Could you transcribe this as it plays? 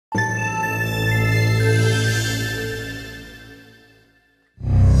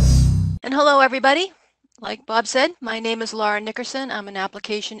And hello, everybody. Like Bob said, my name is Laura Nickerson. I'm an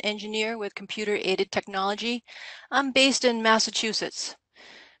application engineer with computer-aided technology. I'm based in Massachusetts.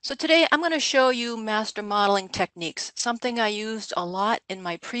 So today I'm going to show you master modeling techniques, something I used a lot in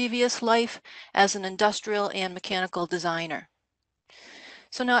my previous life as an industrial and mechanical designer.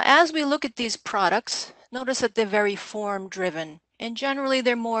 So now as we look at these products, notice that they're very form-driven, and generally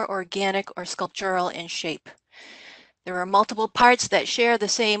they're more organic or sculptural in shape. There are multiple parts that share the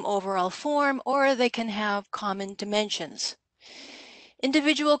same overall form, or they can have common dimensions.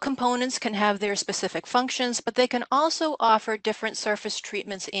 Individual components can have their specific functions, but they can also offer different surface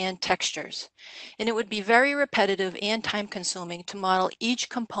treatments and textures. And it would be very repetitive and time-consuming to model each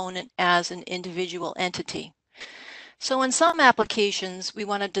component as an individual entity. So in some applications, we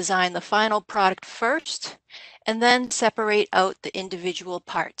want to design the final product first, and then separate out the individual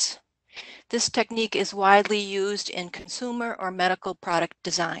parts. This technique is widely used in consumer or medical product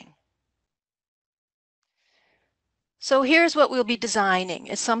design. So here's what we'll be designing.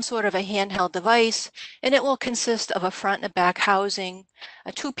 It's some sort of a handheld device, and it will consist of a front and back housing,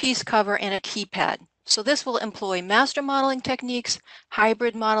 a two-piece cover, and a keypad. So this will employ master modeling techniques,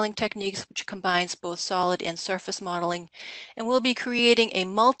 hybrid modeling techniques, which combines both solid and surface modeling, and we'll be creating a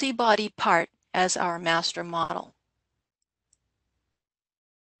multi-body part as our master model.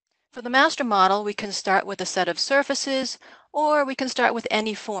 For the master model, we can start with a set of surfaces, or we can start with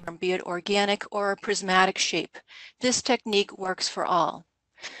any form, be it organic or a prismatic shape. This technique works for all.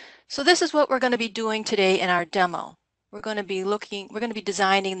 So this is what we're going to be doing today in our demo. We're going to be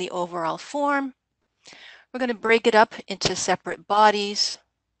designing the overall form. We're going to break it up into separate bodies.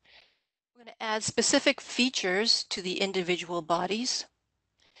 We're going to add specific features to the individual bodies.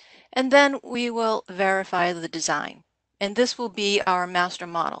 And then we will verify the design. And this will be our master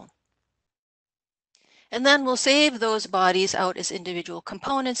model. And then we'll save those bodies out as individual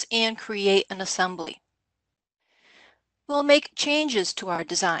components and create an assembly. We'll make changes to our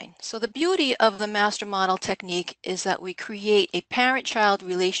design. So the beauty of the master model technique is that we create a parent-child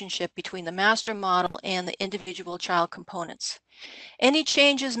relationship between the master model and the individual child components. Any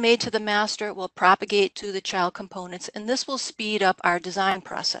changes made to the master will propagate to the child components, and this will speed up our design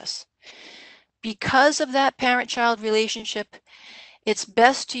process. Because of that parent-child relationship, it's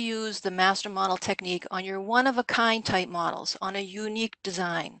best to use the master model technique on your one-of-a-kind type models on a unique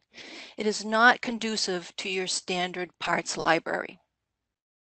design. It is not conducive to your standard parts library.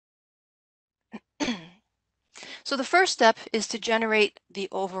 So the first step is to generate the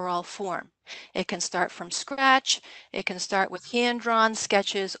overall form. It can start from scratch, it can start with hand-drawn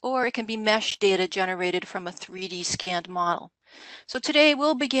sketches, or it can be mesh data generated from a 3D scanned model. So today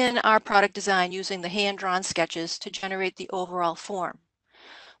we'll begin our product design using the hand-drawn sketches to generate the overall form.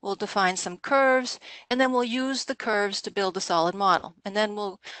 We'll define some curves, and then we'll use the curves to build a solid model. And then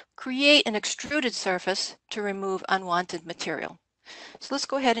we'll create an extruded surface to remove unwanted material. So let's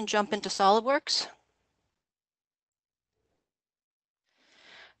go ahead and jump into SOLIDWORKS.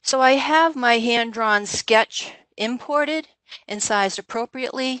 So I have my hand-drawn sketch imported and sized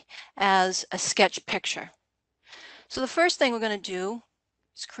appropriately as a sketch picture. So the first thing we're going to do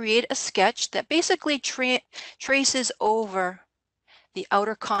is create a sketch that basically traces over the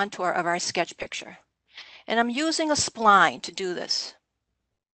outer contour of our sketch picture. And I'm using a spline to do this.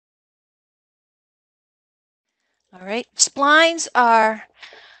 All right, splines are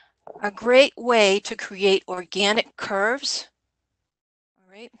a great way to create organic curves. All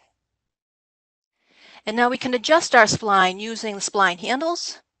right. And now we can adjust our spline using the spline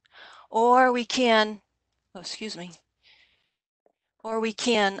handles, or we can,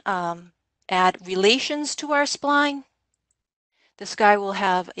 add relations to our spline. This guy will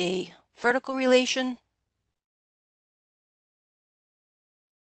have a vertical relation.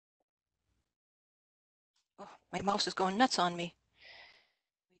 Oh, my mouse is going nuts on me.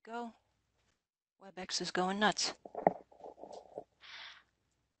 Here we go. WebEx is going nuts.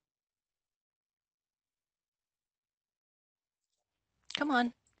 Come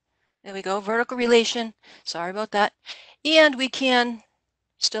on. There we go, vertical relation. Sorry about that. And we can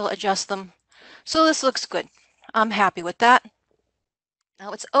still adjust them. So this looks good. I'm happy with that.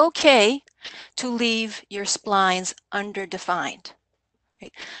 Now it's okay to leave your splines underdefined.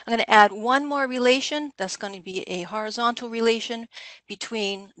 Right. I'm going to add one more relation. That's going to be a horizontal relation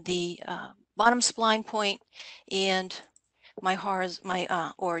between the bottom spline point and my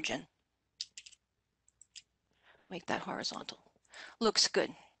origin. Make that horizontal. Looks good.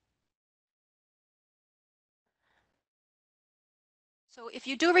 So if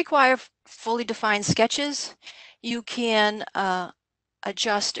you do require fully defined sketches, you can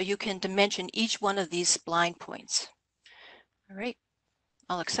adjust, or you can dimension each one of these spline points. All right,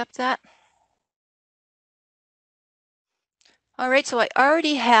 I'll accept that. All right, so I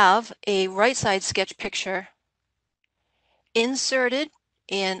already have a right side sketch picture inserted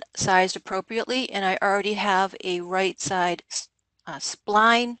and sized appropriately, and I already have a right side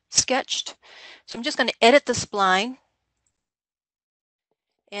spline sketched. So I'm just going to edit the spline,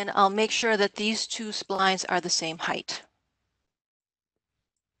 and I'll make sure that these two splines are the same height.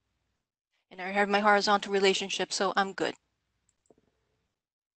 And I have my horizontal relationship, so I'm good.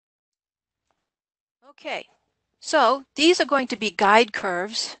 Okay, so these are going to be guide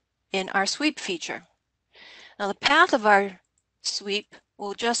curves in our sweep feature. Now the path of our sweep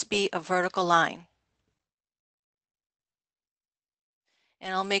will just be a vertical line.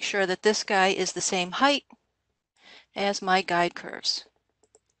 And I'll make sure that this guy is the same height as my guide curves.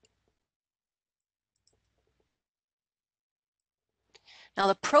 Now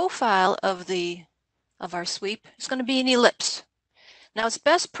the profile of our sweep is going to be an ellipse. Now it's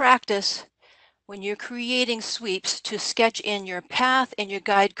best practice when you're creating sweeps to sketch in your path and your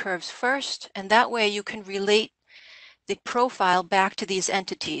guide curves first, and that way you can relate the profile back to these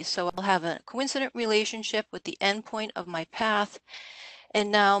entities. So I'll have a coincident relationship with the endpoint of my path, and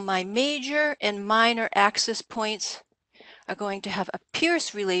now my major and minor axis points are going to have a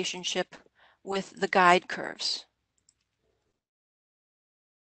Pierce relationship with the guide curves.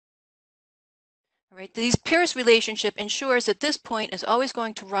 All right, these Pierce relationship ensures that this point is always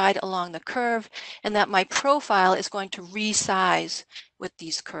going to ride along the curve and that my profile is going to resize with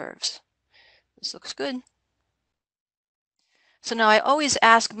these curves. This looks good. So now I always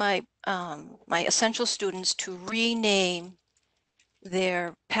ask my essential students to rename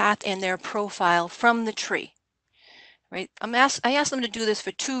their path and their profile from the tree. Right? I ask them to do this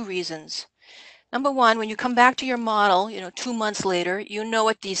for two reasons. Number one, when you come back to your model, 2 months later, you know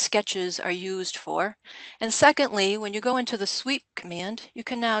what these sketches are used for. And secondly, when you go into the sweep command, you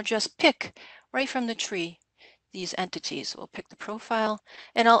can now just pick right from the tree these entities. We'll pick the profile,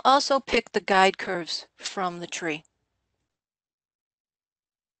 and I'll also pick the guide curves from the tree.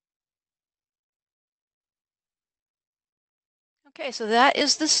 Okay, so that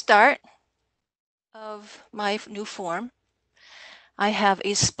is the start of my new form. I have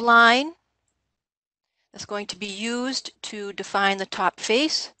a spline that's going to be used to define the top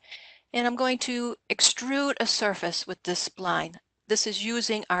face, and I'm going to extrude a surface with this spline. This is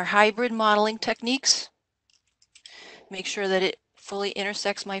using our hybrid modeling techniques. Make sure that it fully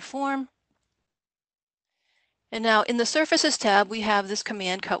intersects my form. And now in the Surfaces tab, we have this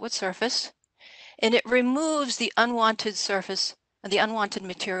command, Cut with Surface, and it removes the unwanted surface, the unwanted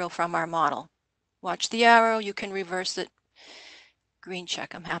material from our model. Watch the arrow, you can reverse it. Green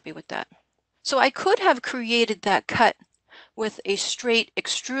check, I'm happy with that. So I could have created that cut with a straight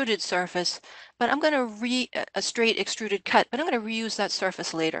extruded surface, but I'm going to a straight extruded cut, but I'm going to reuse that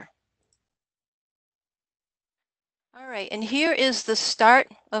surface later. All right, and here is the start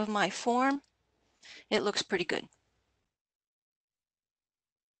of my form. It looks pretty good.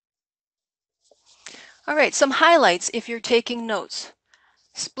 All right, some highlights if you're taking notes.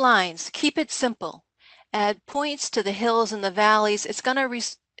 Splines, keep it simple. Add points to the hills and the valleys. It's going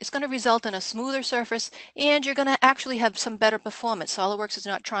to result in a smoother surface, and you're going to actually have some better performance. SOLIDWORKS is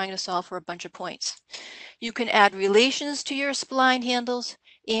not trying to solve for a bunch of points. You can add relations to your spline handles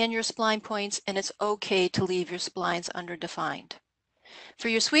and your spline points, and it's okay to leave your splines underdefined. For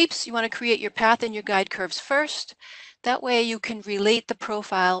your sweeps, you want to create your path and your guide curves first. That way you can relate the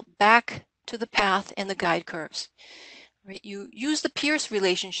profile back to the path and the guide curves. Right? You use the Pierce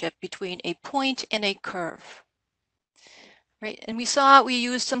relationship between a point and a curve. Right? And we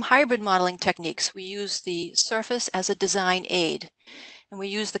used some hybrid modeling techniques. We used the surface as a design aid. And we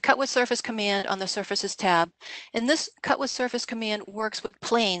use the Cut with Surface command on the Surfaces tab. And this Cut with Surface command works with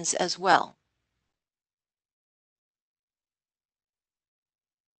planes as well.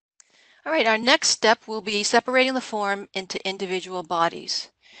 All right, our next step will be separating the form into individual bodies.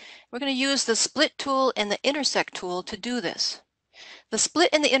 We're going to use the Split tool and the Intersect tool to do this. The Split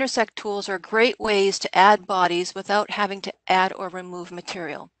and the Intersect tools are great ways to add bodies without having to add or remove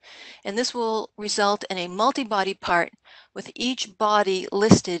material. And this will result in a multi-body part with each body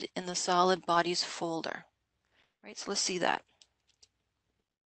listed in the Solid Bodies folder. Right, so let's see that.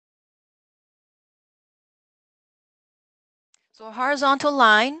 So a horizontal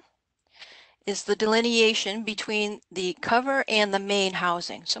line is the delineation between the cover and the main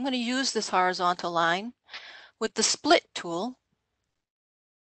housing. So I'm going to use this horizontal line with the Split tool,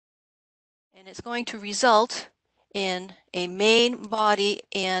 and it's going to result in a main body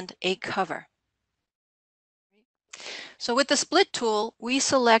and a cover. So with the Split tool, we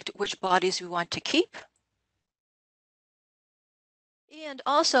select which bodies we want to keep, And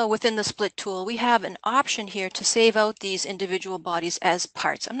also within the split tool, we have an option here to save out these individual bodies as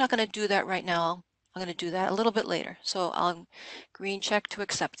parts. I'm not going to do that right now. I'm going to do that a little bit later. So I'll green check to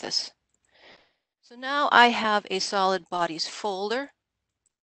accept this. So now I have a solid bodies folder.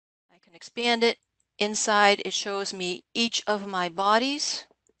 I can expand it. Inside it shows me each of my bodies.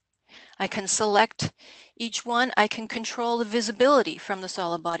 I can select each one. I can control the visibility from the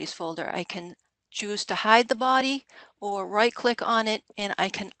solid bodies folder. I can choose to hide the body or right click on it and I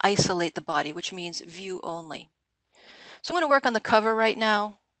can isolate the body, which means view only. So I'm going to work on the cover right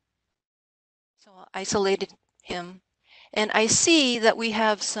now. So I isolated him and I see that we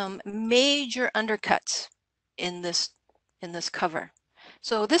have some major undercuts in this cover.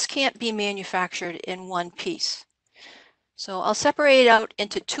 So this can't be manufactured in one piece. So I'll separate it out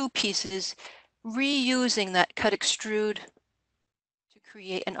into two pieces, reusing that cut extrude to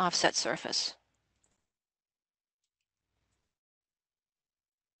create an offset surface.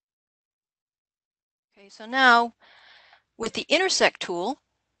 Okay, so now with the intersect tool,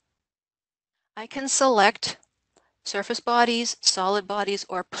 I can select surface bodies, solid bodies,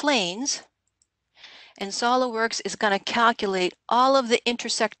 or planes, and SOLIDWORKS is going to calculate all of the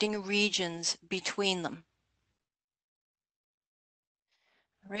intersecting regions between them.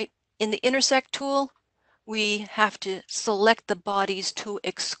 All right, in the intersect tool, we have to select the bodies to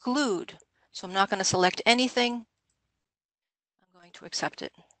exclude. So I'm not going to select anything. I'm going to accept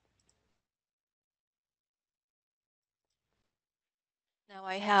it. Now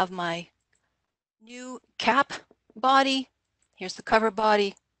I have my new cap body. Here's the cover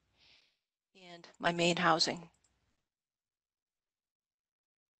body and my main housing.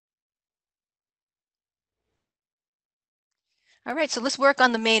 All right, so let's work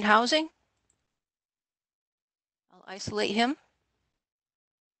on the main housing. I'll isolate him.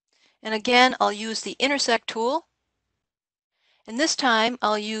 And again, I'll use the intersect tool. And this time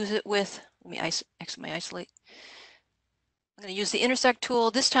I'll use it with, let me isolate. I'm going to use the intersect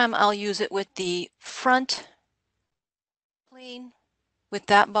tool. This time I'll use it with the front plane with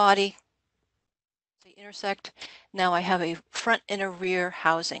that body. The intersect. Now I have a front and a rear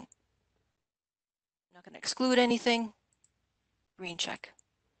housing. I'm not going to exclude anything. Green check.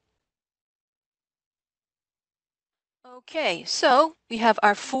 Okay, so we have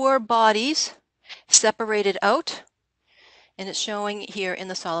our four bodies separated out, and it's showing here in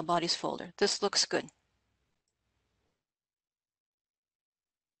the solid bodies folder. This looks good.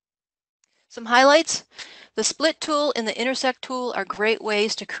 Some highlights. The split tool and the intersect tool are great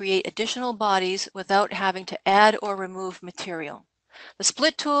ways to create additional bodies without having to add or remove material. The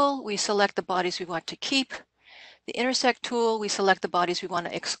split tool, we select the bodies we want to keep. The intersect tool, we select the bodies we want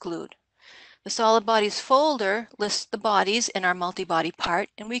to exclude. The solid bodies folder lists the bodies in our multi-body part,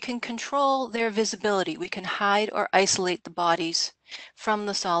 and we can control their visibility. We can hide or isolate the bodies from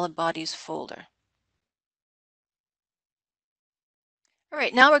the solid bodies folder. All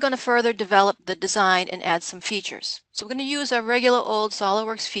right, now we're going to further develop the design and add some features. So we're going to use our regular old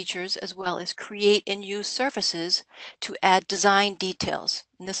SOLIDWORKS features as well as create and use surfaces to add design details.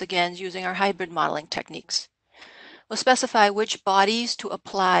 And this again is using our hybrid modeling techniques. We'll specify which bodies to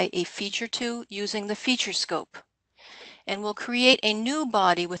apply a feature to using the feature scope. And we'll create a new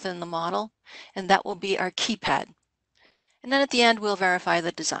body within the model, and that will be our keypad. And then at the end, we'll verify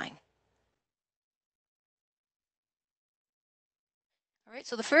the design. All right,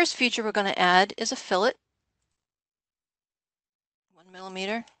 so the first feature we're going to add is a fillet, 1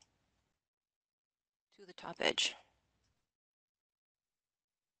 millimeter to the top edge.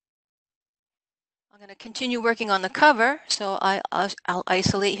 I'm going to continue working on the cover, so I'll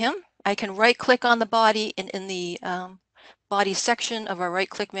isolate him. I can right-click on the body, and in the body section of our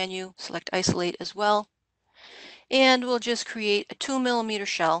right-click menu, select Isolate as well. And we'll just create a 2 millimeter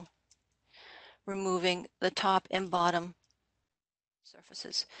shell, removing the top and bottom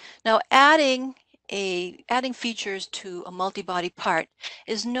surfaces. Now adding features to a multi-body part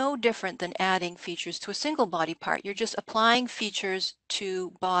is no different than adding features to a single body part. You're just applying features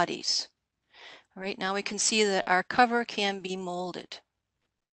to bodies. All right, now we can see that our cover can be molded.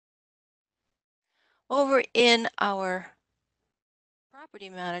 Over in our property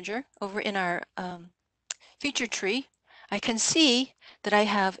manager, over in our feature tree, I can see that I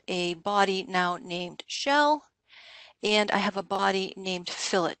have a body now named shell and I have a body named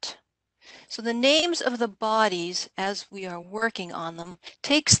fillet. So the names of the bodies as we are working on them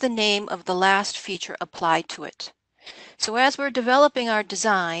takes the name of the last feature applied to it. So as we're developing our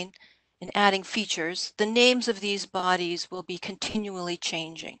design and adding features, the names of these bodies will be continually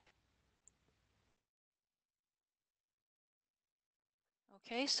changing.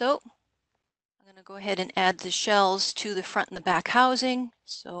 Okay, so I'm going to go ahead and add the shells to the front and the back housing.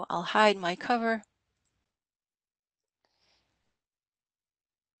 So I'll hide my cover.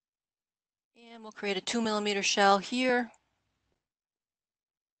 And we'll create a 2mm shell here.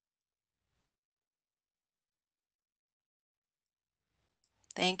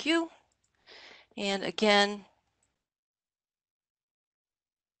 Thank you. And again,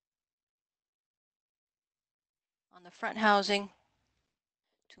 on the front housing,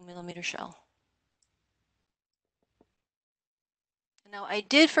 2mm shell. Now I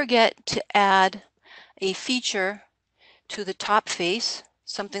did forget to add a feature to the top face,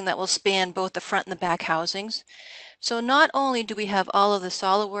 something that will span both the front and the back housings. So not only do we have all of the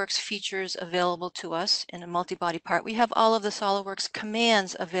SOLIDWORKS features available to us in a multi-body part, we have all of the SOLIDWORKS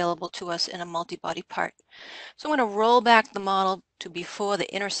commands available to us in a multi-body part. So I'm going to roll back the model to before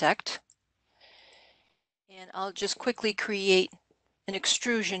the intersect, and I'll just quickly create an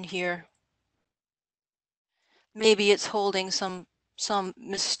extrusion here. Maybe it's holding some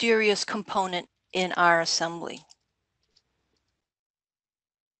mysterious component in our assembly.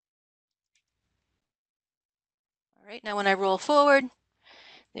 All right, now when I roll forward,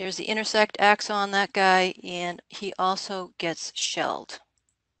 there's the intersect axon on that guy, and he also gets shelled.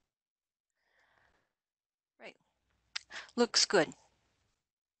 Right, looks good.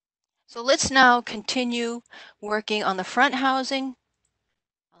 So let's now continue working on the front housing.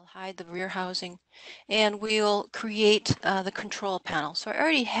 I'll hide the rear housing, and we'll create the control panel. So I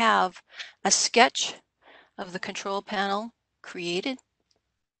already have a sketch of the control panel created.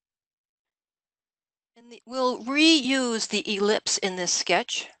 And we'll reuse the ellipse in this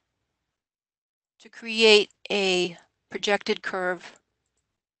sketch to create a projected curve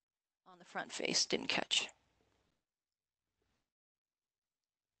on the front face. Didn't catch.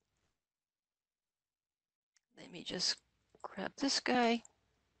 Let me just grab this guy.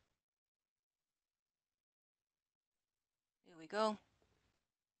 Here we go.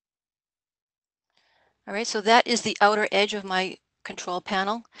 All right, so that is the outer edge of my control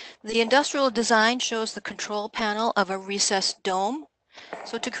panel. The industrial design shows the control panel of a recessed dome.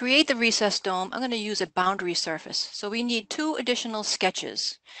 So to create the recessed dome, I'm going to use a boundary surface. So we need 2 additional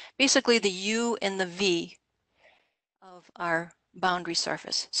sketches, basically the U and the V of our boundary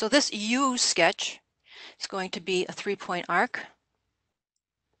surface. So this U sketch is going to be a 3-point arc.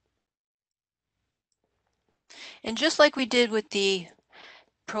 And just like we did with the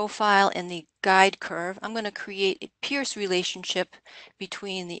profile and the guide curve, I'm going to create a Pierce relationship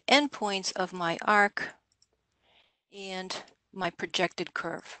between the endpoints of my arc and my projected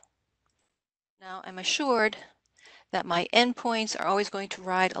curve. Now I'm assured that my endpoints are always going to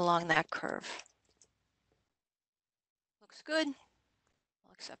ride along that curve. Looks good.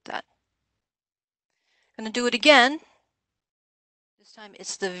 I'll accept that. I'm going to do it again. This time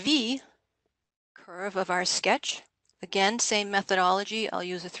it's the V curve of our sketch. Again, same methodology. I'll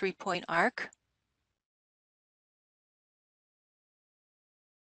use a 3-point arc.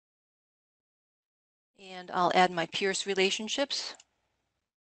 And I'll add my Pierce relationships.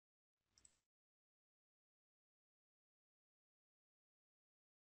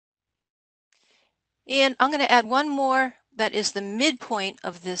 And I'm going to add one more that is the midpoint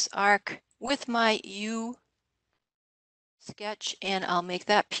of this arc with my U sketch, and I'll make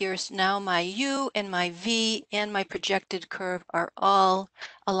that Pierce. Now my U and my V and my projected curve are all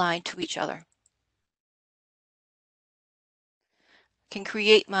aligned to each other. I can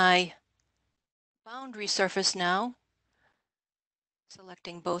create my boundary surface now,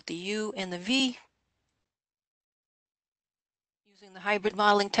 selecting both the U and the V. Using the hybrid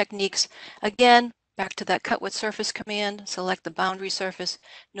modeling techniques, again, back to that cut with surface command, select the boundary surface.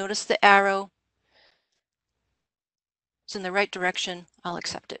 Notice the arrow. It's in the right direction. I'll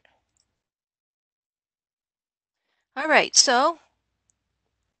accept it. All right, so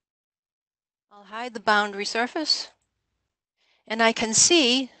I'll hide the boundary surface, and I can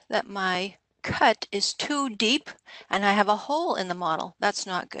see that my cut is too deep and I have a hole in the model. That's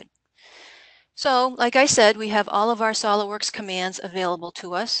not good. So like I said, we have all of our SOLIDWORKS commands available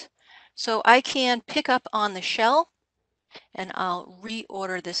to us. So I can pick up on the shell, and I'll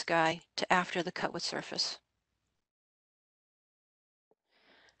reorder this guy to after the cut with surface.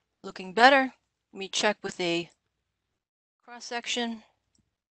 Looking better. Let me check with a cross section.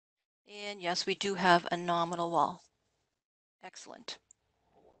 And yes, we do have a nominal wall. Excellent.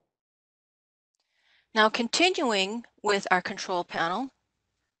 Now continuing with our control panel,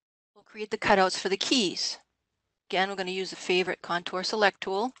 we'll create the cutouts for the keys. Again, we're going to use the favorite contour select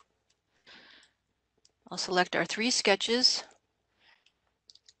tool. I'll select our 3 sketches.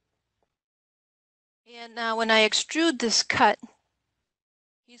 And now when I extrude this cut,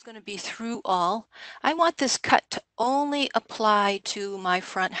 He's going to be through all. I want this cut to only apply to my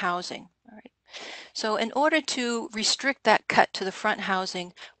front housing. All right. So in order to restrict that cut to the front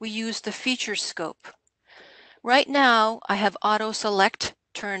housing, we use the feature scope. Right now, I have auto select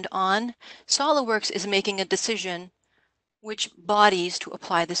turned on. SOLIDWORKS is making a decision which bodies to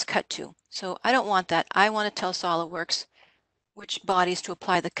apply this cut to. So I don't want that. I want to tell SOLIDWORKS which bodies to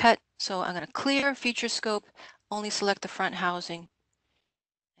apply the cut. So I'm going to clear feature scope, only select the front housing,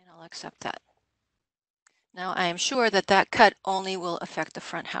 and I'll accept that. Now I am sure that that cut only will affect the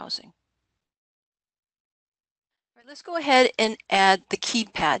front housing. All right, let's go ahead and add the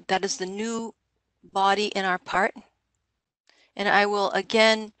keypad. That is the new body in our part. And I will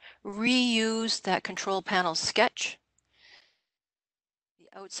again reuse that control panel sketch.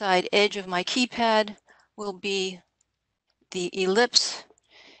 The outside edge of my keypad will be the ellipse.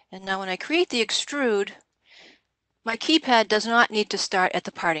 And now when I create the extrude, my keypad does not need to start at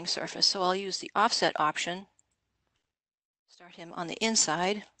the parting surface. So I'll use the offset option, start him on the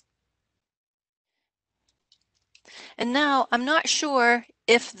inside. And now I'm not sure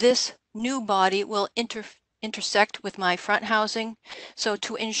if this new body will intersect with my front housing. So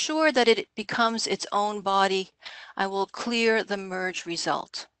to ensure that it becomes its own body, I will clear the merge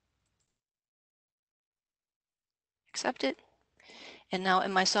result. Accept it. And now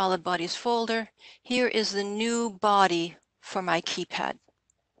in my solid bodies folder, here is the new body for my keypad.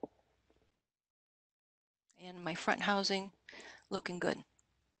 And my front housing looking good.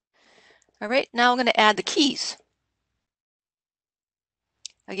 All right, now I'm going to add the keys.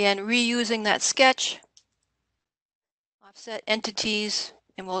 Again, reusing that sketch, offset entities,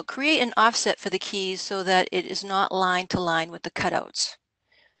 and we'll create an offset for the keys so that it is not line to line with the cutouts.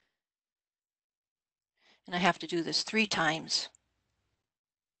 And I have to do this 3 times.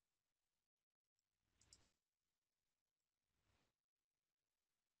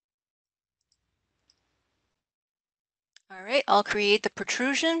 All right, I'll create the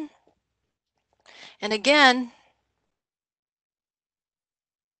protrusion. And again,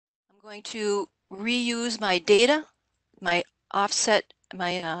 I'm going to reuse my data. My offset,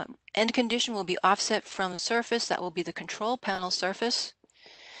 my end condition will be offset from the surface. That will be the control panel surface.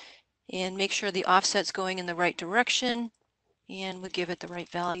 And make sure the offset's going in the right direction. And we'll give it the right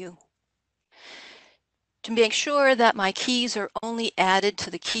value. To make sure that my keys are only added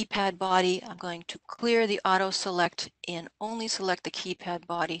to the keypad body, I'm going to clear the auto select and only select the keypad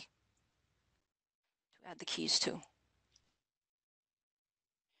body to add the keys to.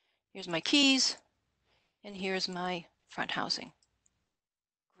 Here's my keys, and here's my front housing.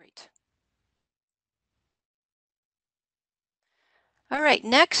 Great. All right,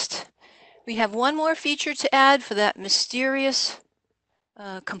 next we have one more feature to add for that mysterious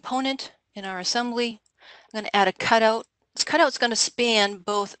component in our assembly. I'm going to add a cutout. This cutout's going to span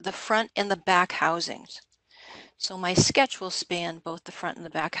both the front and the back housings. So my sketch will span both the front and the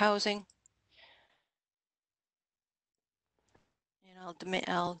back housing. And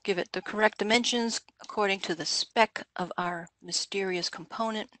I'll give it the correct dimensions according to the spec of our mysterious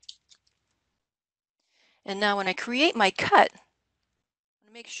component. And now when I create my cut, I want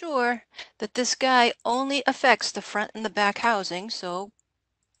to make sure that this guy only affects the front and the back housing. So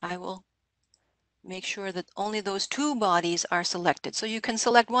I will make sure that only those 2 bodies are selected. So you can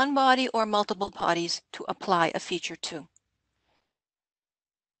select one body or multiple bodies to apply a feature to.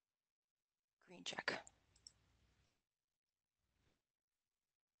 Green check.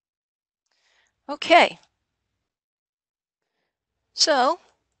 Okay. So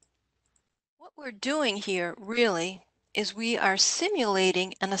what we're doing here really is we are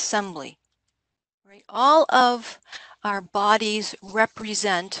simulating an assembly. Right? All of our bodies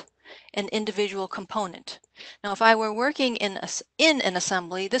represent an individual component. Now, if I were working in an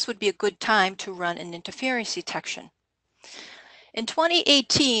assembly, this would be a good time to run an interference detection. In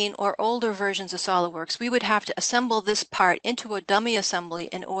 2018 or older versions of SOLIDWORKS, we would have to assemble this part into a dummy assembly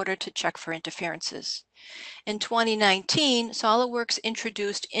in order to check for interferences. In 2019, SOLIDWORKS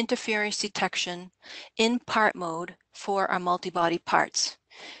introduced interference detection in part mode for our multi-body parts.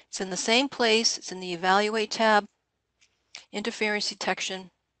 It's in the same place. It's in the Evaluate tab, Interference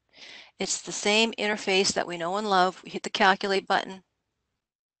Detection. It's the same interface that we know and love. We hit the Calculate button,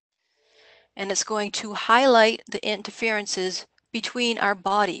 and it's going to highlight the interferences between our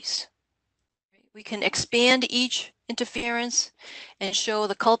bodies. We can expand each interference and show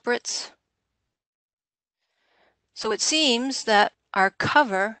the culprits. So it seems that our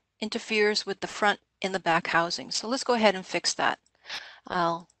cover interferes with the front and the back housing. So let's go ahead and fix that.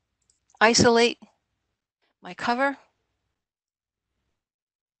 I'll isolate my cover,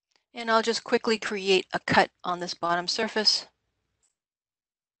 and I'll just quickly create a cut on this bottom surface.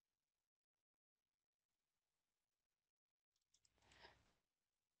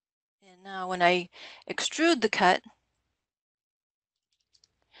 And now when I extrude the cut,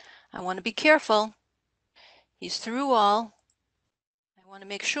 I want to be careful. He's through all. I want to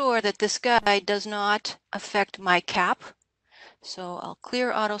make sure that this guide does not affect my cap. So I'll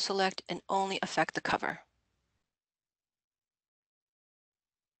clear auto select and only affect the cover.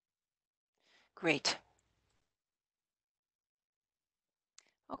 Great.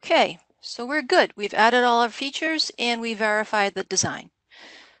 Okay, so we're good. We've added all our features and we verified the design.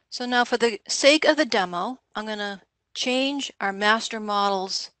 So now for the sake of the demo, I'm going to change our master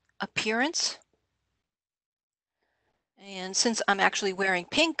model's appearance. And since I'm actually wearing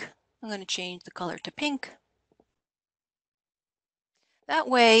pink, I'm going to change the color to pink. That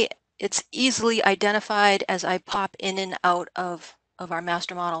way it's easily identified as I pop in and out of our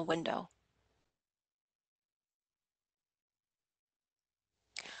master model window.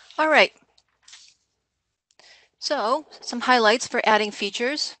 All right. So some highlights for adding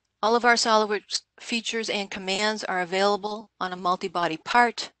features. All of our SOLIDWORKS features and commands are available on a multi-body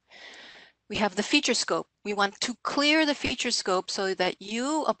part. We have the feature scope. We want to clear the feature scope so that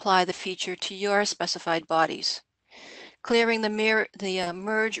you apply the feature to your specified bodies. Clearing the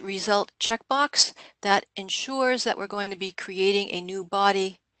merge result checkbox, that ensures that we're going to be creating a new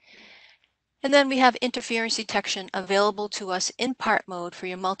body. And then we have interference detection available to us in part mode for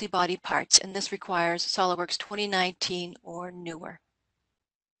your multi-body parts, and this requires SOLIDWORKS 2019 or newer.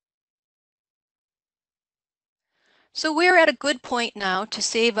 So we're at a good point now to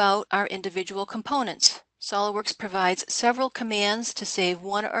save out our individual components. SOLIDWORKS provides several commands to save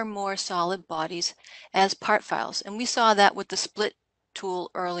one or more solid bodies as part files, and we saw that with the split tool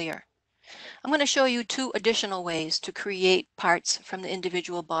earlier. I'm going to show you two additional ways to create parts from the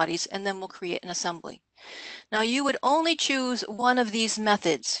individual bodies, and then we'll create an assembly. Now you would only choose one of these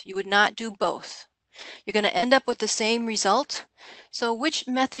methods. You would not do both. You're going to end up with the same result. So which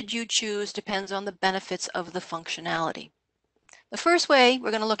method you choose depends on the benefits of the functionality. The first way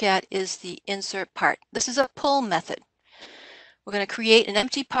we're going to look at is the insert part. This is a pull method. We're going to create an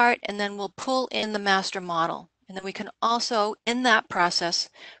empty part and then we'll pull in the master model. And then we can also, in that process,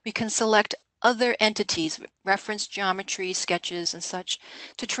 we can select other entities, reference geometry, sketches, and such,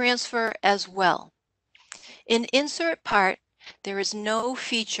 to transfer as well. In insert part, there is no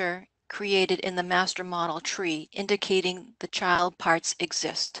feature created in the master model tree indicating the child parts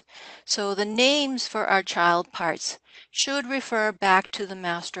exist. So the names for our child parts should refer back to the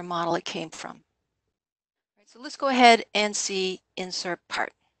master model it came from. Right, so let's go ahead and see insert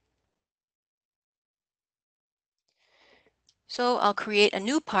part. So I'll create a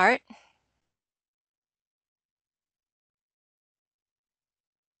new part.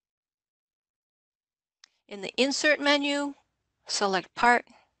 In the insert menu, select part.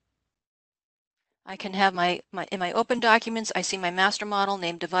 I can have in my open documents, I see my master model,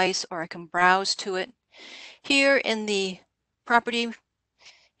 name device, or I can browse to it. Here in the property,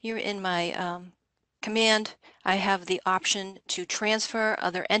 here in my command, I have the option to transfer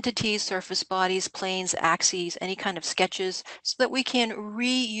other entities, surface bodies, planes, axes, any kind of sketches, so that we can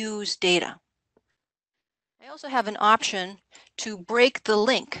reuse data. I also have an option to break the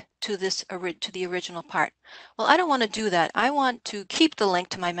link to the original part. Well, I don't want to do that. I want to keep the link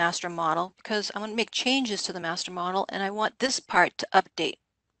to my master model because I want to make changes to the master model and I want this part to update.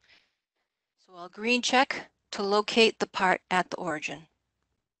 So I'll green check to locate the part at the origin.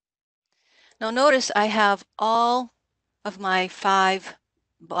 Now notice I have all of my 5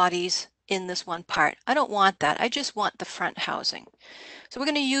 bodies in this one part. I don't want that. I just want the front housing. So we're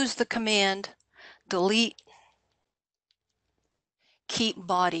going to use the command delete keep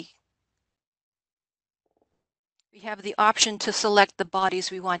body. We have the option to select the bodies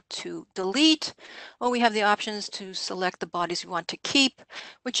we want to delete, or we have the options to select the bodies we want to keep,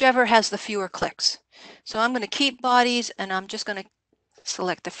 whichever has the fewer clicks. So I'm going to keep bodies and I'm just going to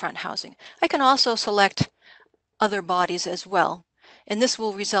select the front housing. I can also select other bodies as well, and this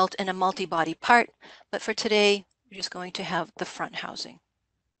will result in a multi-body part, but for today we're just going to have the front housing.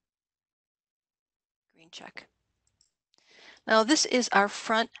 Green check. Now this is our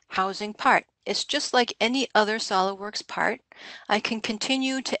front housing part. It's just like any other SOLIDWORKS part. I can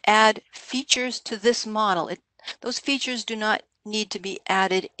continue to add features to this model. Those features do not need to be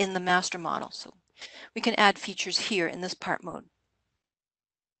added in the master model. So we can add features here in this part mode.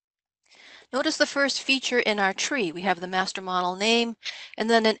 Notice the first feature in our tree. We have the master model name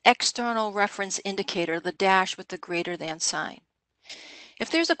and then an external reference indicator, the dash with the greater than sign. If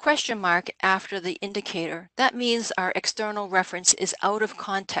there's a question mark after the indicator, that means our external reference is out of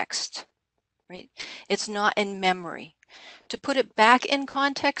context, right? It's not in memory. To put it back in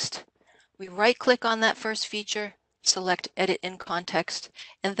context, we right-click on that first feature, select Edit in Context,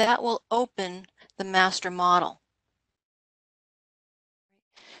 and that will open the master model.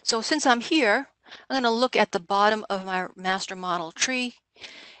 So since I'm here, I'm going to look at the bottom of my master model tree,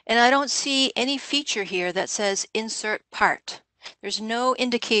 and I don't see any feature here that says Insert Part. There's no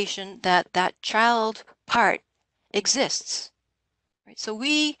indication that that child part exists. Right? So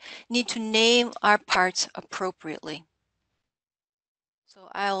we need to name our parts appropriately. So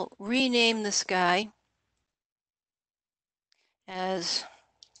I'll rename this guy as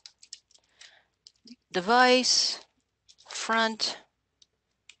device front,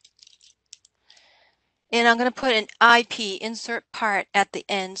 and I'm going to put an IP, insert part, at the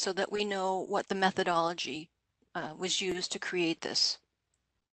end so that we know what the methodology was used to create this.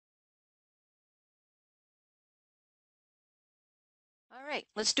 All right,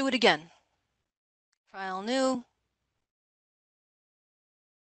 let's do it again. File new,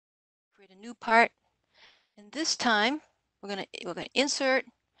 create a new part, and this time we're going to insert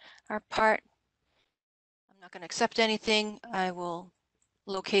our part. I'm not going to accept anything. I will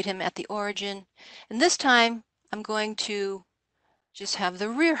locate him at the origin, and this time I'm going to just have the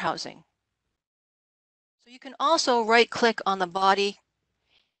rear housing. So you can also right-click on the body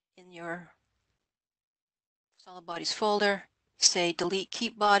in your solid bodies folder, say delete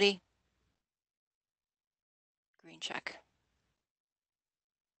keep body, green check.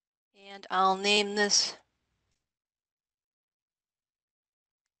 And I'll name this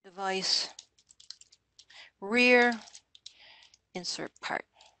device rear insert part.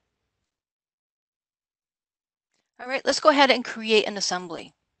 All right, let's go ahead and create an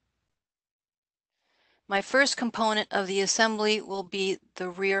assembly. My first component of the assembly will be the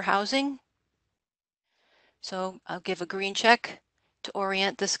rear housing. So I'll give a green check to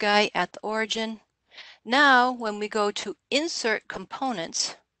orient this guy at the origin. Now, when we go to insert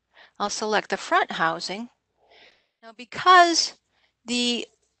components, I'll select the front housing. Now, because these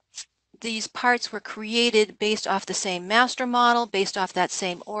parts were created based off the same master model, based off that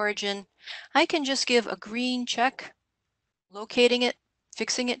same origin, I can just give a green check, locating it,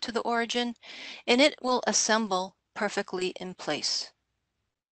 fixing it to the origin, and it will assemble perfectly in place.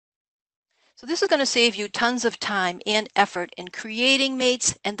 So this is going to save you tons of time and effort in creating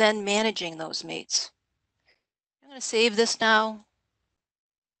mates and then managing those mates. I'm going to save this now.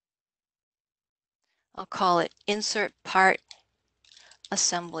 I'll call it Insert Part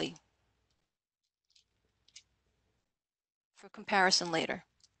Assembly for comparison later.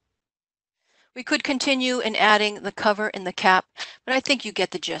 We could continue in adding the cover and the cap, but I think you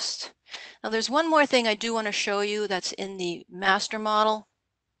get the gist. Now there's one more thing I do want to show you that's in the master model.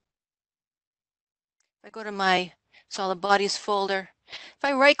 If I go to my solid bodies folder, if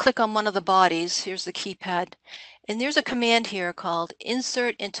I right click on one of the bodies, here's the keypad, and there's a command here called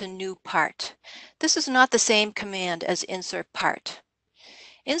Insert into New Part. This is not the same command as Insert Part.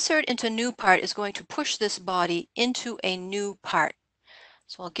 Insert into New Part is going to push this body into a new part.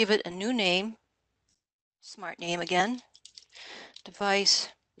 So I'll give it a new name, smart name again, device,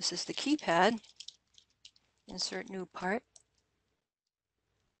 this is the keypad, insert new part.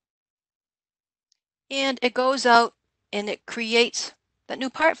 And it goes out and it creates that new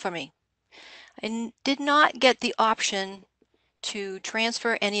part for me. I did not get the option to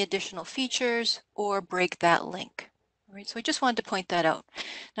transfer any additional features or break that link. All right, so I just wanted to point that out.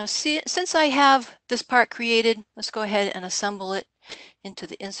 Now, since I have this part created, let's go ahead and assemble it into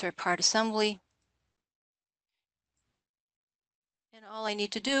the insert part assembly. And all I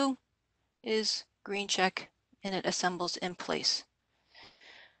need to do is green check and it assembles in place.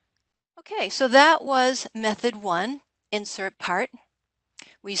 Okay, so that was method 1, insert part.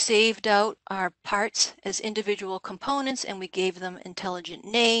 We saved out our parts as individual components and we gave them intelligent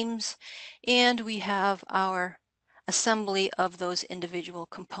names, and we have our assembly of those individual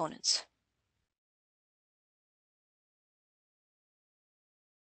components.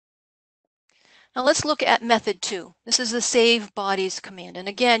 Now let's look at method 2. This is the save bodies command. And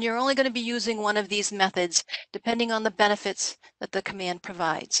again, you're only going to be using one of these methods depending on the benefits that the command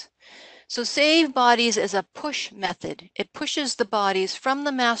provides. So save bodies is a push method. It pushes the bodies from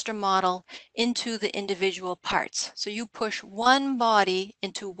the master model into the individual parts. So you push one body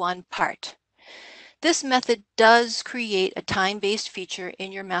into one part. This method does create a time-based feature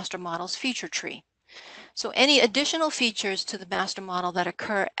in your master model's feature tree. So any additional features to the master model that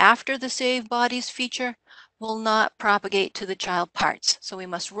occur after the save bodies feature will not propagate to the child parts. So we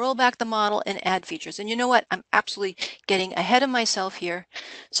must roll back the model and add features. And you know what? I'm absolutely getting ahead of myself here.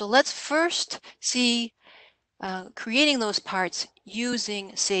 So let's first see creating those parts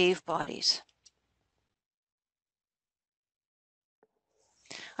using save bodies.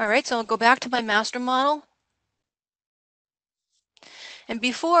 All right, so I'll go back to my master model. And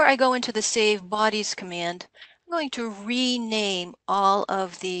before I go into the Save Bodies command, I'm going to rename all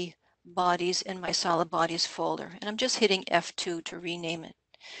of the bodies in my Solid Bodies folder. And I'm just hitting F2 to rename it.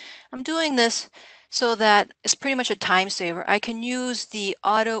 I'm doing this so that it's pretty much a time saver. I can use the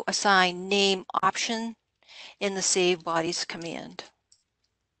auto assign name option in the Save Bodies command.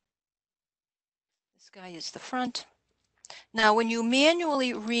 This guy is the front. Now, when you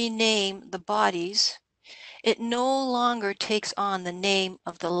manually rename the bodies, it no longer takes on the name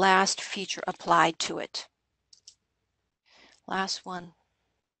of the last feature applied to it. Last one.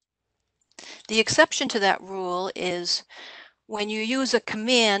 The exception to that rule is when you use a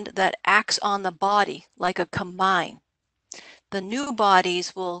command that acts on the body, like a combine. The new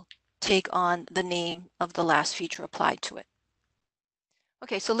bodies will take on the name of the last feature applied to it.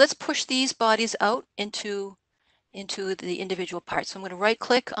 Okay, so let's push these bodies out into the individual parts. So I'm going to right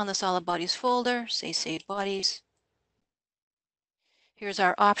click on the Solid Bodies folder, say Save Bodies. Here's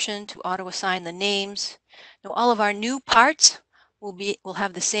our option to auto assign the names. Now all of our new parts will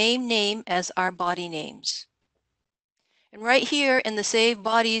have the same name as our body names. And right here in the Save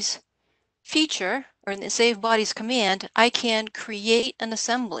Bodies feature, or in the Save Bodies command, I can create an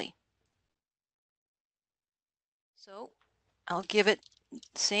assembly. So I'll give it the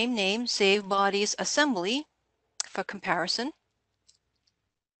same name, Save Bodies Assembly, for comparison.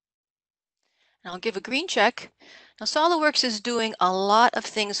 And I'll give a green check. Now SOLIDWORKS is doing a lot of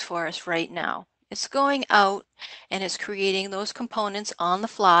things for us right now. It's going out and it's creating those components on the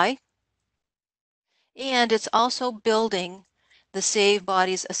fly. And it's also building the Save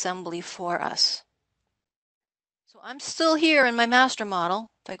Bodies assembly for us. So I'm still here in my master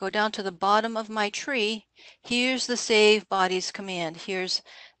model. If I go down to the bottom of my tree, here's the Save Bodies command. Here's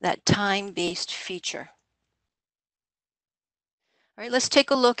that time-based feature. All right, let's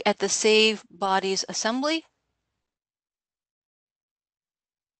take a look at the Save Bodies assembly.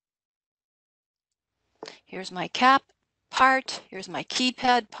 Here's my cap part, here's my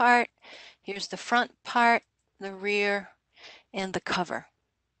keypad part, here's the front part, the rear, and the cover.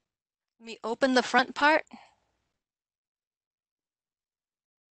 Let me open the front part.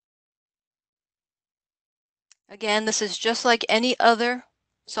 Again, this is just like any other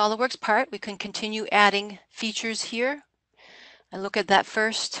SOLIDWORKS part. We can continue adding features here. I look at that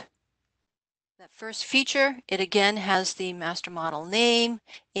first feature. It again has the master model name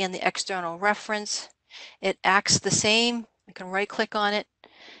and the external reference. It acts the same. I can right click on it,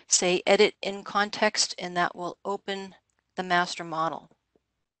 say edit in context, and that will open the master model.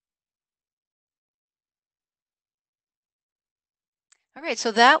 All right,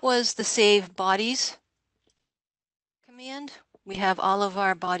 so that was the Save Bodies command. We have all of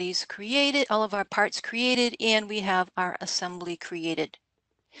our bodies created, all of our parts created, and we have our assembly created.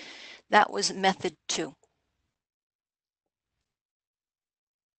 That was method 2.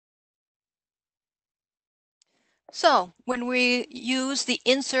 So when we use the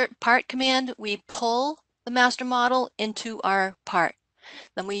insert part command, we pull the master model into our part.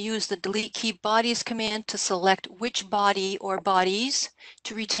 Then we use the delete key bodies command to select which body or bodies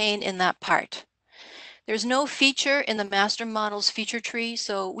to retain in that part. There's no feature in the master model's feature tree,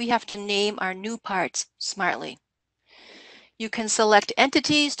 so we have to name our new parts smartly. You can select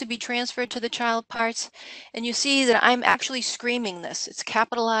entities to be transferred to the child parts, and you see that I'm actually screaming this. It's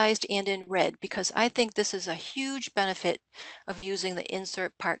capitalized and in red because I think this is a huge benefit of using the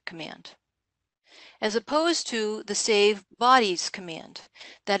insert part command, as opposed to the save bodies command.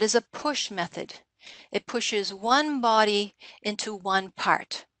 That is a push method. It pushes one body into one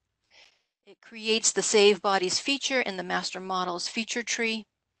part. It creates the save bodies feature in the master model's feature tree.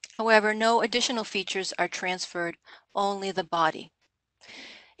 However, no additional features are transferred, only the body.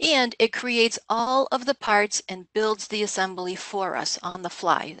 And it creates all of the parts and builds the assembly for us on the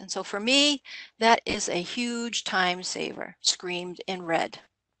fly. And so for me, that is a huge time saver, screamed in red.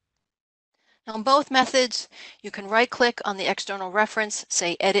 Now in both methods, you can right click on the external reference,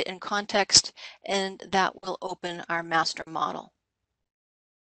 say edit in context, and that will open our master model.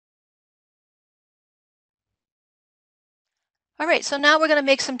 All right, so now we're going to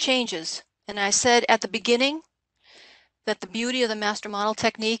make some changes. And I said at the beginning that the beauty of the master model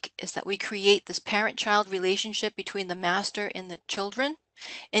technique is that we create this parent-child relationship between the master and the children,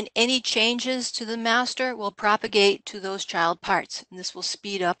 and any changes to the master will propagate to those child parts, and this will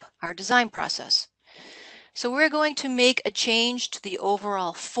speed up our design process. So we're going to make a change to the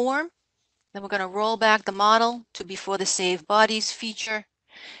overall form, then we're going to roll back the model to before the Save Bodies feature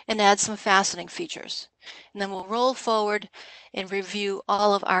and add some fastening features. And then we'll roll forward and review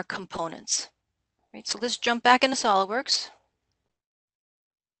all of our components. Right, so let's jump back into SOLIDWORKS.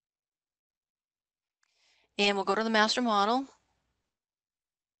 And we'll go to the master model.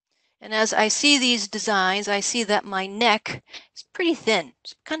 And as I see these designs, I see that my neck is pretty thin.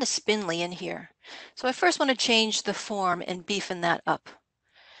 It's kind of spindly in here. So I first want to change the form and beefen that up.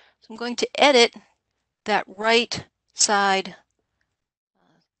 So I'm going to edit that right side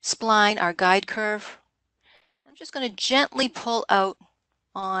spline, our guide curve. I'm just going to gently pull out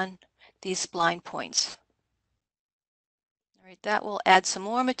on these spline points. All right, that will add some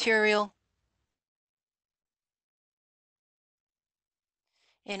more material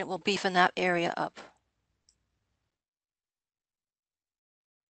and it will beefen that area up.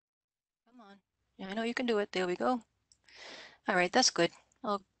 Come on. Yeah, I know you can do it. There we go. All right, that's good.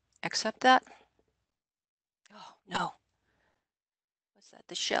 I'll accept that. Oh, no. What's that?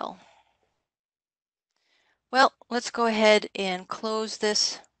 The shell. Well, let's go ahead and close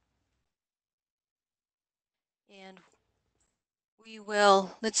this. And we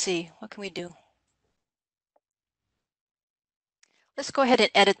will, let's see, what can we do? Let's go ahead and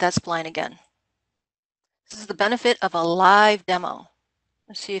edit that spline again. This is the benefit of a live demo.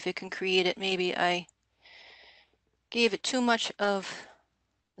 Let's see if it can create it. Maybe I gave it too much of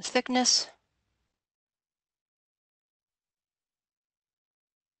the thickness.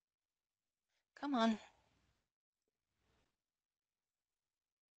 Come on.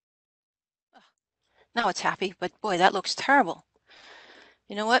 Now it's happy, but boy, that looks terrible.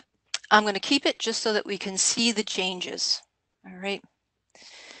 You know what? I'm going to keep it just so that we can see the changes. All right.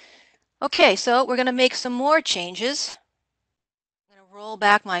 Okay, so we're going to make some more changes. I'm going to roll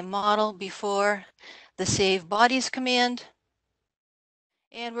back my model before the Save Bodies command.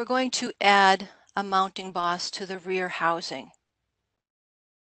 And we're going to add a mounting boss to the rear housing.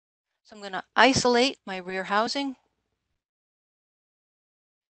 So I'm going to isolate my rear housing.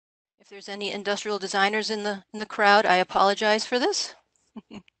 If there's any industrial designers in the crowd, I apologize for this.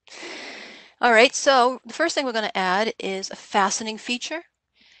 All right, so the first thing we're going to add is a fastening feature.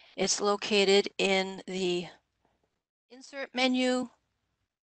 It's located in the Insert menu,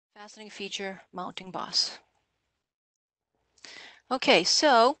 Fastening Feature, Mounting Boss. Okay,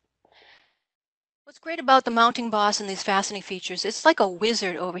 so what's great about the mounting boss and these fastening features, it's like a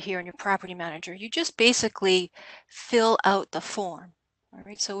wizard over here in your property manager. You just basically fill out the form. All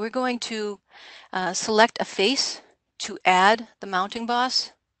right, so we're going to select a face to add the mounting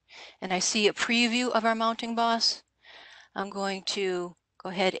boss. And I see a preview of our mounting boss. I'm going to go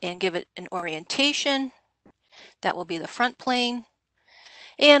ahead and give it an orientation. That will be the front plane.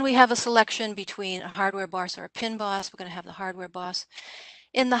 And we have a selection between a hardware boss or a pin boss. We're going to have the hardware boss.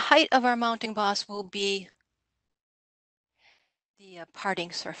 And the height of our mounting boss will be the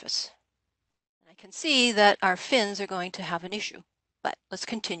parting surface. And I can see that our fins are going to have an issue, but let's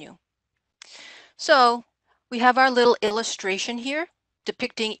continue. So we have our little illustration here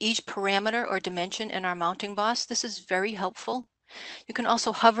depicting each parameter or dimension in our mounting boss. This is very helpful. You can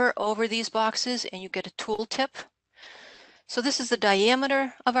also hover over these boxes and you get a tool tip. So this is the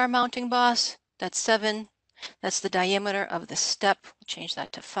diameter of our mounting boss. That's 7. That's the diameter of the step. We'll change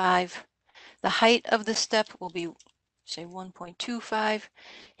that to 5. The height of the step will be, say, 1.25.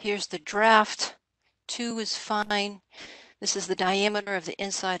 Here's the draft. 2 is fine. This is the diameter of the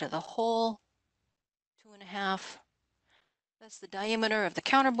inside of the hole. 2.5. That's the diameter of the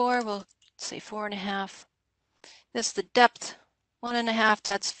counterbore. We'll say 4.5. That's the depth. 1.5.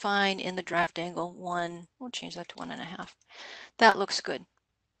 That's fine. In the draft angle, 1. We'll change that to 1.5. That looks good.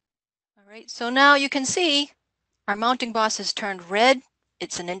 All right, so now you can see our mounting boss has turned red.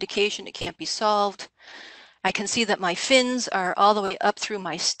 It's an indication it can't be solved. I can see that my fins are all the way up through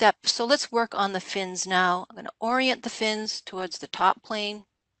my step. So let's work on the fins now. I'm going to orient the fins towards the top plane.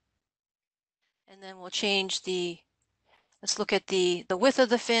 And then we'll change let's look at the width of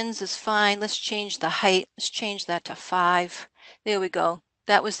the fins is fine. Let's change the height. Let's change that to 5. There we go.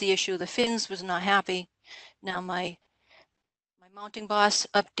 That was the issue. The fins was not happy. Now my mounting boss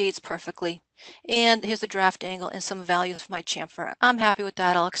updates perfectly. And here's the draft angle and some values for my chamfer. I'm happy with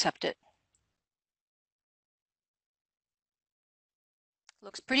that. I'll accept it.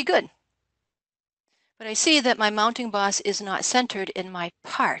 Looks pretty good. But I see that my mounting boss is not centered in my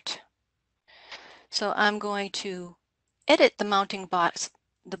part. So I'm going to edit the mounting boss,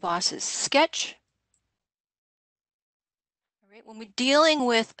 the boss's sketch. All right, when we're dealing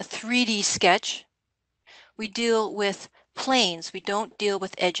with a 3D sketch, we deal with planes. We don't deal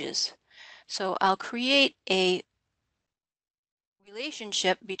with edges. So I'll create a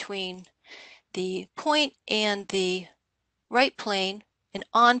relationship between the point and the right plane, an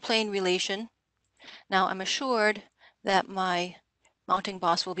on-plane relation. Now I'm assured that my mounting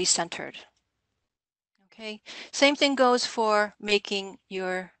boss will be centered. Okay, same thing goes for making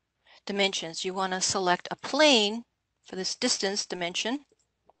your dimensions. You want to select a plane for this distance dimension.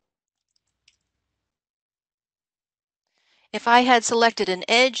 If I had selected an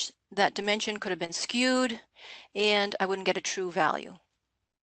edge, that dimension could have been skewed and I wouldn't get a true value.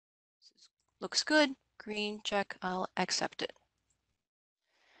 Looks good. Green check. I'll accept it.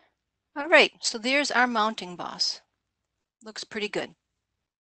 All right, so there's our mounting boss. Looks pretty good.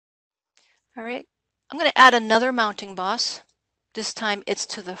 All right, I'm going to add another mounting boss. This time it's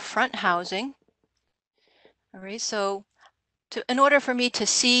to the front housing. All right, so in order for me to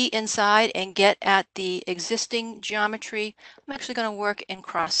see inside and get at the existing geometry, I'm actually going to work in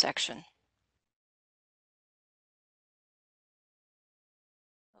cross section.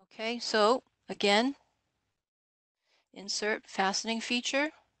 Okay, so again, insert fastening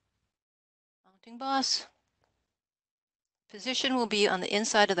feature, mounting boss. Position will be on the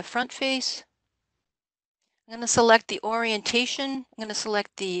inside of the front face. I'm going to select the orientation. I'm going to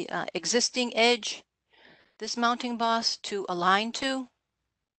select the existing edge, this mounting boss to align to.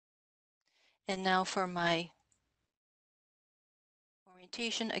 And now for my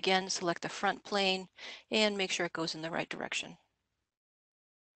orientation, again, select the front plane and make sure it goes in the right direction.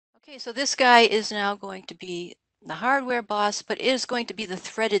 Okay, so this guy is now going to be the hardware boss, but it is going to be the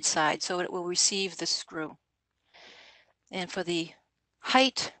threaded side, so it will receive the screw. And for the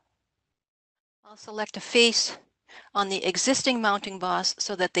height, I'll select a face on the existing mounting boss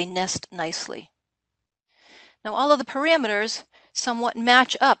so that they nest nicely. Now all of the parameters somewhat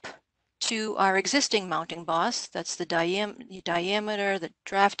match up to our existing mounting boss. That's the diameter, the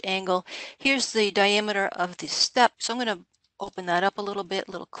draft angle. Here's the diameter of the step. So I'm going to open that up a little bit,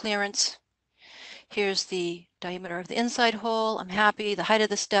 little clearance. Here's the diameter of the inside hole. I'm happy. The height of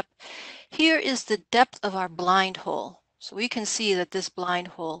the step. Here is the depth of our blind hole. So we can see that this blind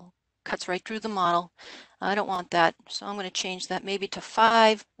hole cuts right through the model. I don't want that, so I'm going to change that maybe to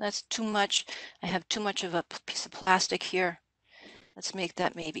 5. That's too much. I have too much of a piece of plastic here. Let's make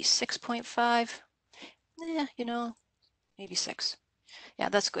that maybe 6.5. Yeah, you know, maybe 6. Yeah,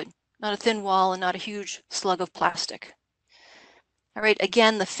 that's good. Not a thin wall and not a huge slug of plastic. All right,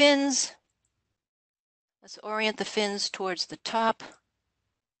 again, the fins. Let's orient the fins towards the top.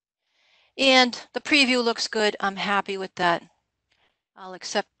 And the preview looks good. I'm happy with that. I'll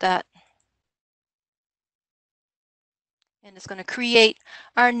accept that. And it's going to create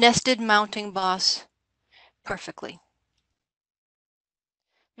our nested mounting boss perfectly.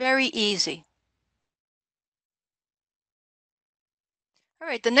 Very easy. All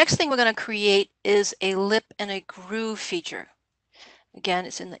right, the next thing we're going to create is a lip and a groove feature. Again,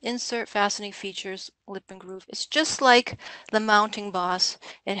 it's in the Insert Fastening Features, Lip and Groove. It's just like the mounting boss.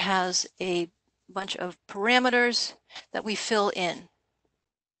 It has a bunch of parameters that we fill in.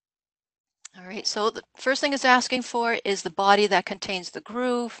 All right, so the first thing it's asking for is the body that contains the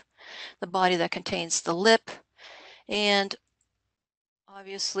groove, the body that contains the lip, and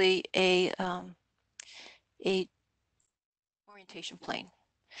obviously a orientation plane.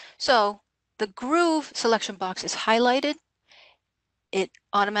 So the groove selection box is highlighted. It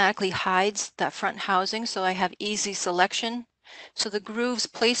automatically hides that front housing, so I have easy selection. So the groove's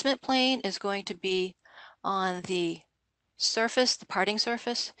placement plane is going to be on the surface, the parting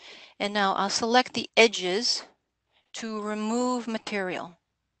surface. And now I'll select the edges to remove material.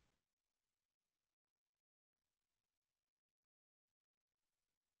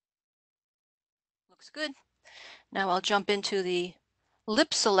 Looks good. Now I'll jump into the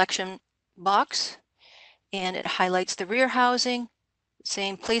lip selection box and it highlights the rear housing,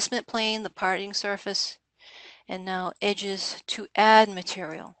 same placement plane, the parting surface, and now edges to add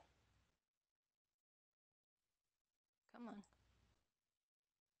material. Come on.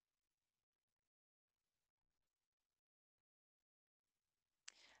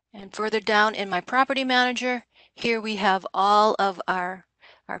 And further down in my property manager, here we have all of our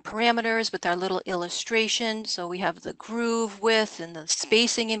parameters with our little illustration. So we have the groove width and the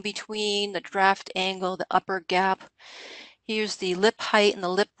spacing in between, the draft angle, the upper gap. Here's the lip height and the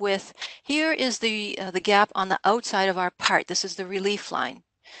lip width. Here is the gap on the outside of our part. This is the relief line.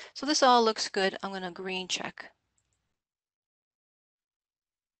 So this all looks good. I'm going to green check.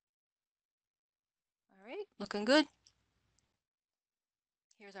 All right, looking good.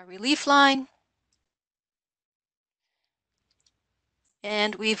 Here's our relief line.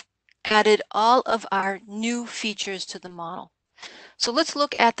 And we've added all of our new features to the model. So let's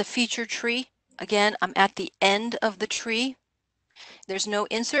look at the feature tree. Again, I'm at the end of the tree. There's no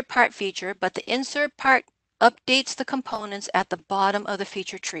insert part feature, but the insert part updates the components at the bottom of the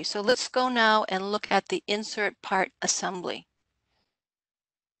feature tree. So let's go now and look at the insert part assembly.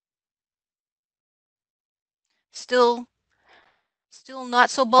 Still not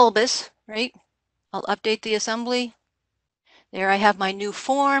so bulbous, right? I'll update the assembly. There I have my new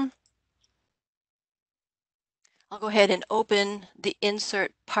form. I'll go ahead and open the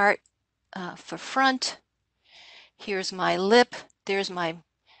insert part for front. Here's my lip. There's my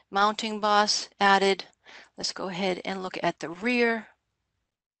mounting boss added. Let's go ahead and look at the rear.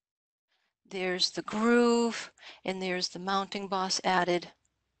 There's the groove, and there's the mounting boss added.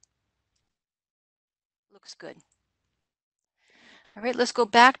 Looks good. All right, let's go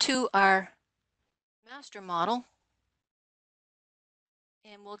back to our master model,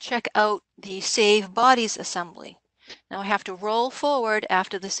 and we'll check out the Save Bodies assembly. Now I have to roll forward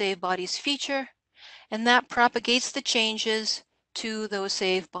after the Save Bodies feature, and that propagates the changes to those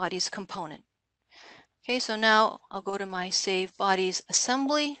Save Bodies component. Okay, so now I'll go to my Save Bodies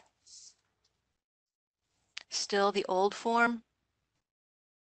assembly. Still the old form.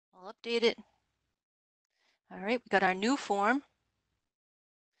 I'll update it. All right, we got our new form.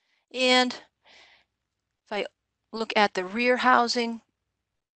 And if I look at the rear housing,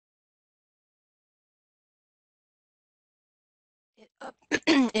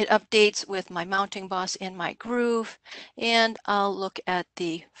 it updates with my mounting boss and my groove. And I'll look at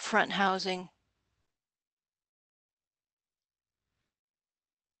the front housing.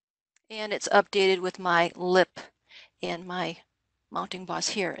 And it's updated with my lip and my mounting boss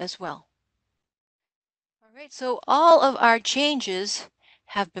here as well. All right, so all of our changes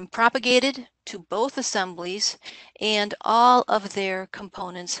have been propagated to both assemblies, and all of their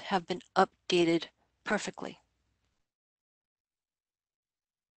components have been updated perfectly.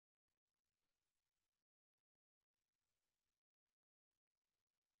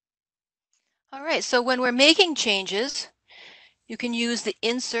 All right, so when we're making changes, you can use the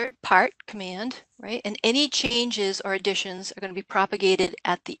insert part command, right? And any changes or additions are going to be propagated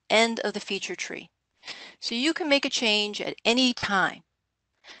at the end of the feature tree. So you can make a change at any time.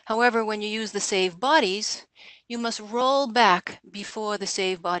 However, when you use the Save Bodies, you must roll back before the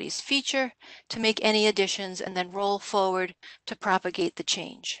Save Bodies feature to make any additions and then roll forward to propagate the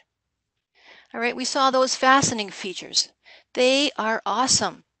change. All right, we saw those fastening features. They are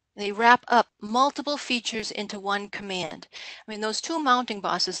awesome. They wrap up multiple features into one command. I mean, those two mounting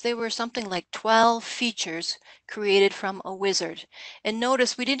bosses, they were something like 12 features created from a wizard. And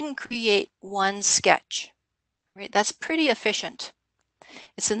notice we didn't create one sketch, right? That's pretty efficient.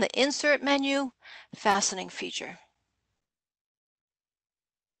 It's in the Insert menu, Fastening feature.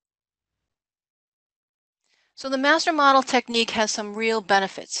 So the master model technique has some real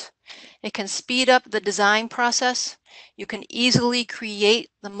benefits. It can speed up the design process. You can easily create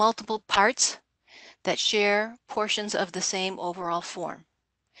the multiple parts that share portions of the same overall form.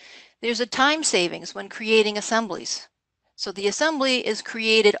 There's a time savings when creating assemblies. So the assembly is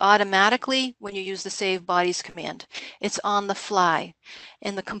created automatically when you use the Save Bodies command. It's on the fly,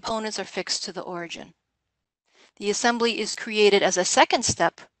 and the components are fixed to the origin. The assembly is created as a second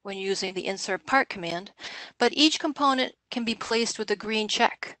step when using the Insert Part command, but each component can be placed with a green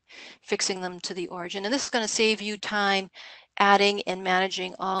check, fixing them to the origin. And this is going to save you time adding and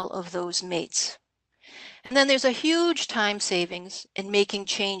managing all of those mates. And then there's a huge time savings in making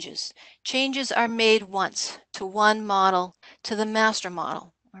changes. Changes are made once to one model to the master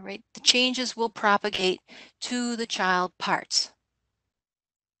model. All right, the changes will propagate to the child parts.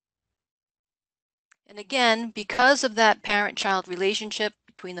 And again, because of that parent-child relationship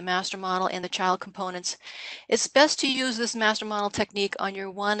between the master model and the child components, it's best to use this master model technique on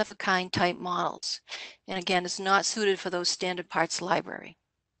your one-of-a-kind type models. And again, it's not suited for those standard parts library.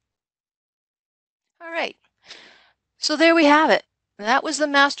 All right, so there we have it. That was the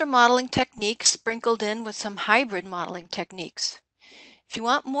master modeling technique sprinkled in with some hybrid modeling techniques. If you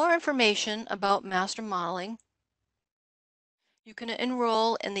want more information about master modeling, you can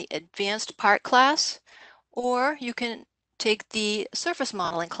enroll in the advanced part class, or you can take the surface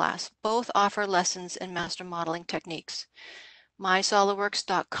modeling class. Both offer lessons in master modeling techniques.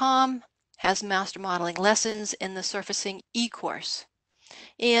 MySolidWorks.com has master modeling lessons in the surfacing e-course.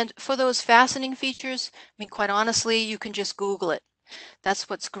 And for those fastening features, I mean, quite honestly, you can just Google it. That's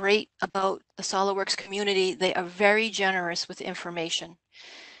what's great about the SOLIDWORKS community. They are very generous with information.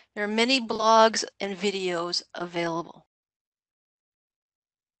 There are many blogs and videos available.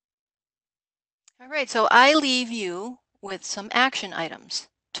 All right, so I leave you with some action items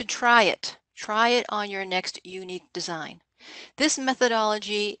to try it. Try it on your next unique design. This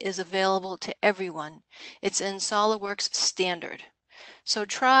methodology is available to everyone. It's in SOLIDWORKS Standard. So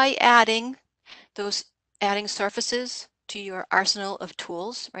try adding surfaces to your arsenal of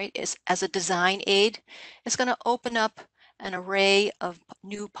tools, right? As a design aid, it's going to open up an array of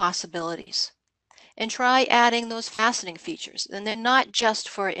new possibilities. And try adding those fastening features. And they're not just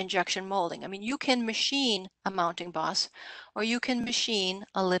for injection molding. I mean, you can machine a mounting boss, or you can machine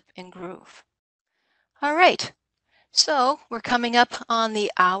a lip and groove. All right. So we're coming up on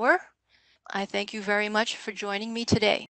the hour. I thank you very much for joining me today.